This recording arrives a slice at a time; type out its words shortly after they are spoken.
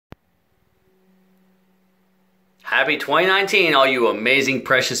Happy 2019, all you amazing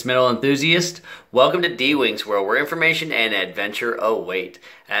precious metal enthusiasts. Welcome to D-Wings, where information and adventure await.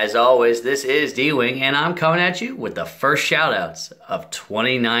 As always, this is D-Wing, and I'm coming at you with the first shoutouts of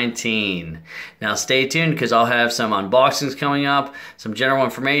 2019. Now stay tuned, because I'll have some unboxings coming up, some general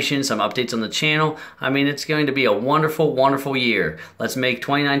information, some updates on the channel. I mean, it's going to be a wonderful, wonderful year. Let's make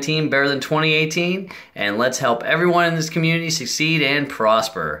 2019 better than 2018, and let's help everyone in this community succeed and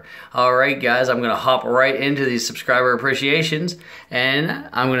prosper. Alright guys, I'm going to hop right into these subscriber appreciations, and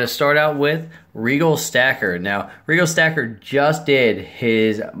I'm going to start out with Regal Stacker. Now, Regal Stacker just did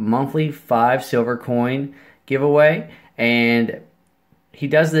his monthly 5 silver coin giveaway, and he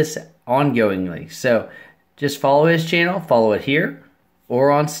does this ongoingly. So just follow his channel, follow it here,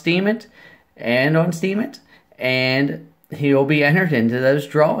 or on Steemit, and he'll be entered into those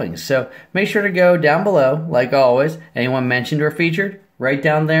drawings. So make sure to go down below, like always. Anyone mentioned or featured, right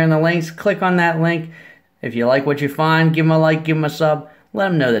down there in the links, click on that link. If you like what you find, give him a like, give him a sub. Let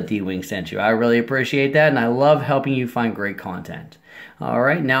them know that D-Wing sent you. I really appreciate that, and I love helping you find great content.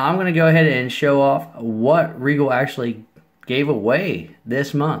 Alright, now I'm going to go ahead and show off what Regal actually gave away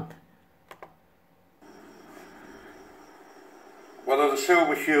this month. One of the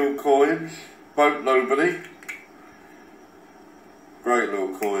Silver Shield coins, Vote Nobody. Great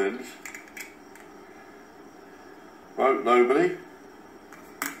little coins. Vote Nobody.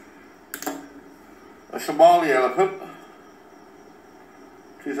 A Somali elephant.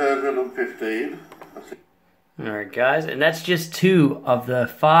 2015. Alright guys, and that's just 2 of the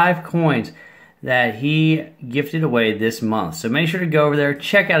 5 coins that he gifted away this month. So make sure to go over there,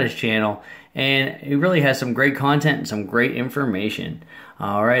 check out his channel, and he really has some great content and some great information.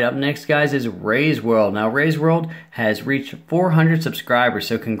 Alright, up next guys is Ray's World. Now Ray's World has reached 400 subscribers,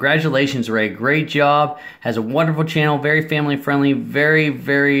 so congratulations Ray, great job. Has a wonderful channel, very family friendly, very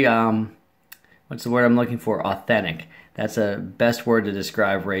what's the word I'm looking for? Authentic. That's the best word to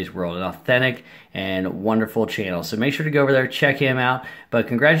describe Ray's World. An authentic and wonderful channel. So make sure to go over there, check him out. But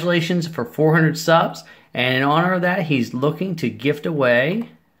congratulations for 400 subs. And in honor of that, he's looking to gift away.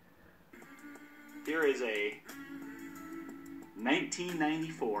 Here is a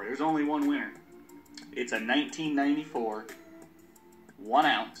 1994. There's only one winner. It's a 1994 1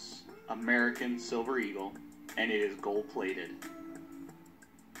 ounce American Silver Eagle, and it is gold plated.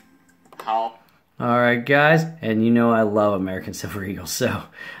 How? Alright guys, and you know I love American Silver Eagle, so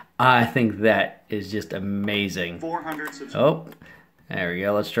I think that is just amazing. 400 subscribers. Oh, there we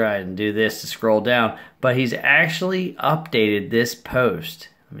go. Let's try and do this to scroll down. But he's actually updated this post.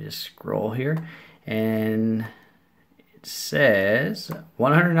 Let me just scroll here, and it says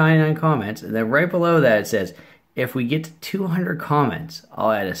 199 comments, and then right below that it says, if we get to 200 comments,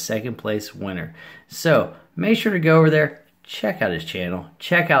 I'll add a second place winner. So make sure to go over there, check out his channel,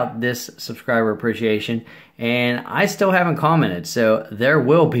 check out this subscriber appreciation, and I still haven't commented, so there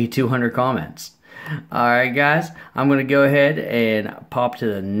will be 200 comments. Alright guys, I'm going to go ahead and pop to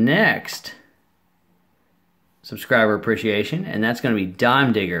the next subscriber appreciation, and that's going to be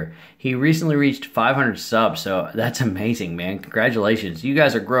Dime Digger. He recently reached 500 subs, so that's amazing, man. Congratulations. You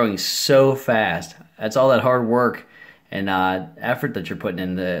guys are growing so fast. That's all that hard work and effort that you're putting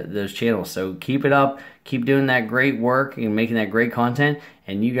into those channels. So keep it up, keep doing that great work and making that great content,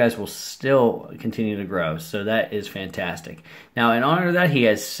 and you guys will still continue to grow. So that is fantastic. Now in honor of that, he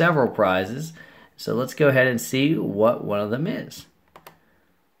has several prizes. So let's go ahead and see what one of them is.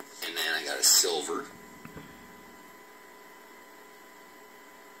 And then I got a silver.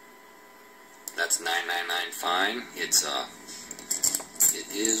 That's 999 fine. It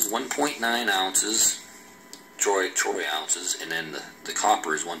is 1.9 ounces. Troy ounces, and then the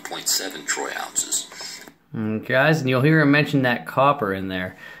copper is 1.7 troy ounces. Guys, and you'll hear him mention that copper in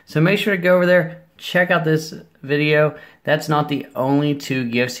there. So make sure to go over there, check out this video. That's not the only 2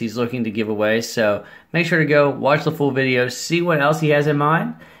 gifts he's looking to give away, so make sure to go watch the full video, see what else he has in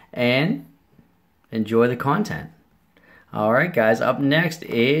mind, and enjoy the content. Alright guys, up next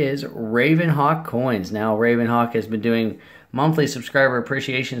is Ravenhawk Coins. Now Ravenhawk has been doing monthly subscriber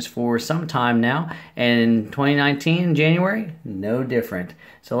appreciations for some time now, and in 2019 January, no different.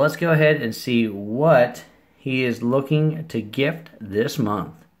 So let's go ahead and see what he is looking to gift this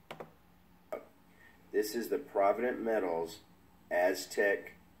month. This is the Provident Metals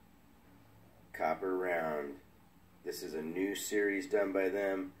Aztec Copper Round. This is a new series done by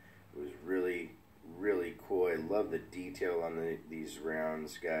them. It was really cool. I love the detail on these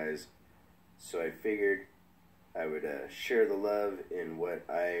rounds, guys. So I figured I would share the love in what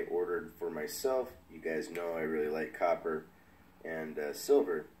I ordered for myself. You guys know I really like copper and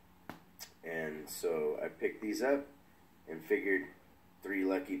silver, and so I picked these up and figured 3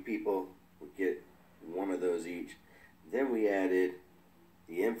 lucky people would get one of those each. Then we added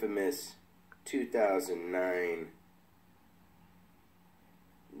the infamous 2009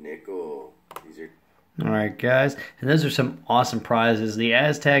 nickel. These are Alright guys, and those are some awesome prizes. The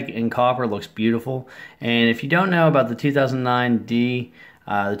Aztec in copper looks beautiful, and if you don't know about the 2009 D,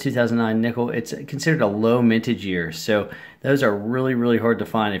 the 2009 nickel, it's considered a low mintage year, so those are really hard to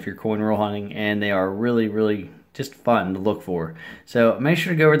find if you're coin roll hunting, and they are really just fun to look for. So make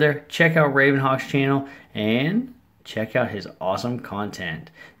sure to go over there, check out Ravenhawk's channel, and check out his awesome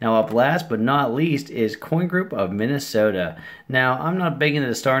content. Now up last but not least is Coin Group of Minnesota. Now I'm not big into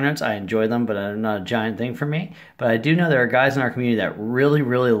the star notes. I enjoy them, but they're not a giant thing for me. But I do know there are guys in our community that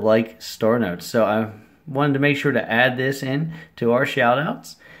really like star notes. So I wanted to make sure to add this in to our shout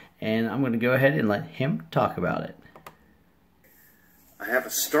outs, and I'm going to go ahead and let him talk about it. I have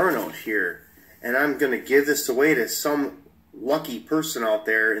a star note here, and I'm going to give this away to some lucky person out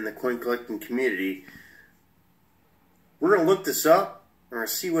there in the coin collecting community. We're going to look this up. We're going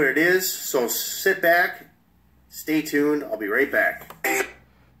to see what it is. So sit back, stay tuned. I'll be right back.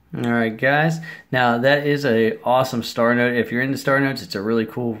 Alright guys, now that is a awesome star note. If you're into star notes, it's a really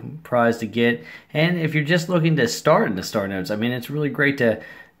cool prize to get. And if you're just looking to start into star notes, I mean, it's really great to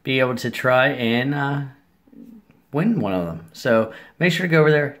be able to try and win one of them. So make sure to go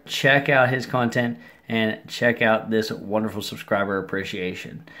over there, check out his content, and check out this wonderful subscriber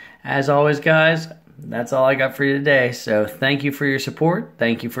appreciation. As always guys, that's all I got for you today. So thank you for your support.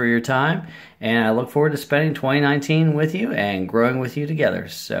 Thank you for your time. And I look forward to spending 2019 with you and growing with you together.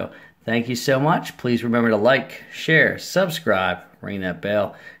 So thank you so much. Please remember to like, share, subscribe, ring that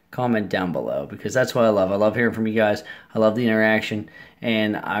bell, comment down below, because that's what I love. I love hearing from you guys. I love the interaction,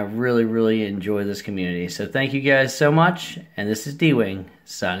 and I really enjoy this community. So thank you guys so much. And this is D-Wing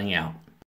signing out.